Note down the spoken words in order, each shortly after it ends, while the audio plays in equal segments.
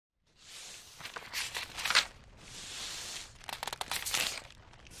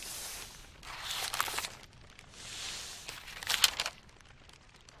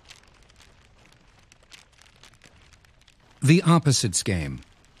The Opposites Game,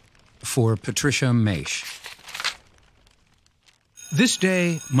 for Patricia Maish. This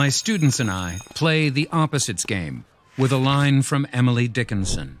day, my students and I play the Opposites Game with a line from Emily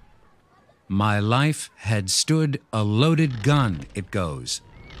Dickinson. My life had stood a loaded gun, it goes,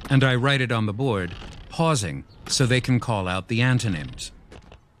 and I write it on the board, pausing so they can call out the antonyms.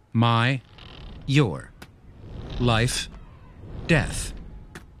 My, your, life, death,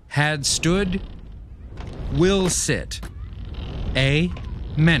 had stood, will sit. A,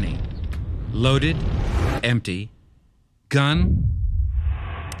 many, loaded, empty, gun,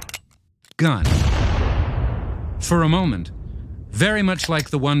 gun. For a moment, very much like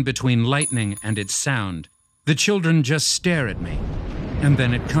the one between lightning and its sound, the children just stare at me. And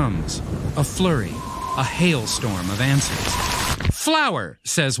then it comes, a flurry, a hailstorm of answers. Flower,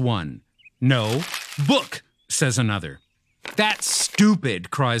 says one. No, book, says another. That's stupid,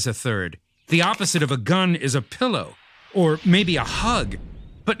 cries a third. The opposite of a gun is a pillow. Or maybe a hug,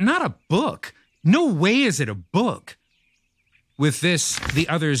 but not a book. No way is it a book. With this, the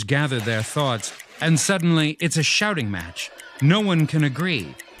others gather their thoughts, and suddenly it's a shouting match. No one can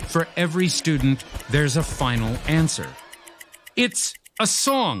agree. For every student, there's a final answer. It's a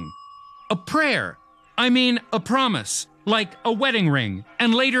song, a prayer, a promise, like a wedding ring,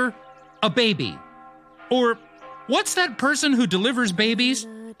 and later, a baby. Or, what's that person who delivers babies?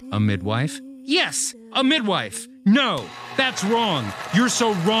 A midwife? Yes, a midwife. No, that's wrong. You're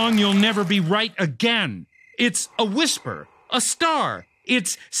so wrong you'll never be right again. It's a whisper, a star.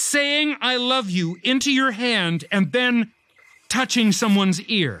 It's saying I love you into your hand and then touching someone's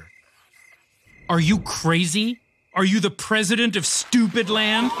ear. Are you crazy? Are you the president of stupid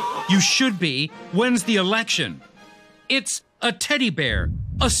land? You should be. When's the election? It's a teddy bear,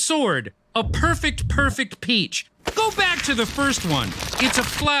 a sword, a perfect peach. Go back to the first one. It's a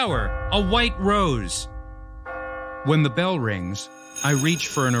flower, a white rose. When the bell rings, I reach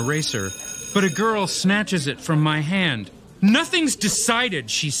for an eraser, but a girl snatches it from my hand. Nothing's decided,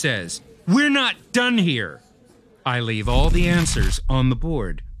 she says. We're not done here. I leave all the answers on the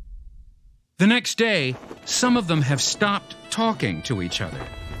board. The next day, some of them have stopped talking to each other.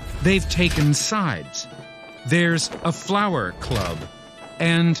 They've taken sides. There's a flower club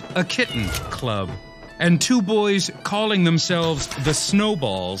and a kitten club, and two boys calling themselves the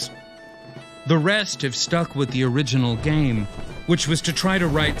Snowballs. The rest have stuck with the original game, which was to try to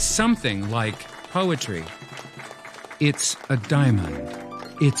write something like poetry. It's a diamond.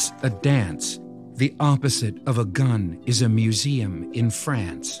 It's a dance. The opposite of a gun is a museum in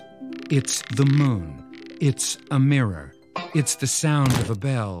France. It's the moon. It's a mirror. It's the sound of a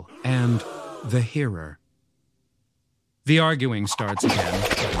bell and the hearer. The arguing starts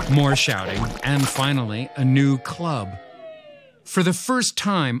again, more shouting, and finally a new club. For the first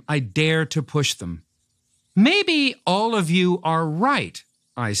time, I dare to push them. Maybe all of you are right,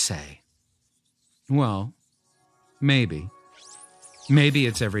 I say. Well, maybe. Maybe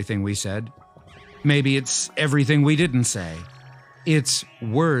it's everything we said. Maybe it's everything we didn't say. It's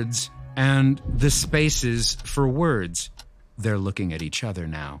words and the spaces for words. They're looking at each other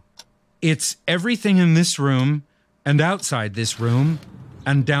now. It's everything in this room and outside this room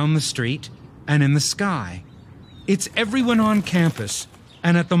and down the street and in the sky. It's everyone on campus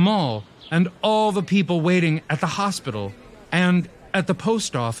and at the mall and all the people waiting at the hospital and at the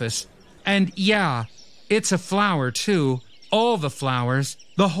post office. And yeah, it's a flower too. All the flowers,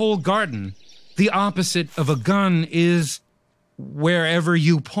 the whole garden. The opposite of a gun is wherever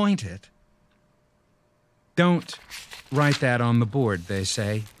you point it. Don't write that on the board, they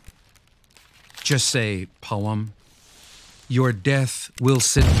say. Just say poem. Your death will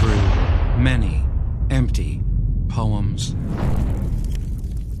sit through many empty poems.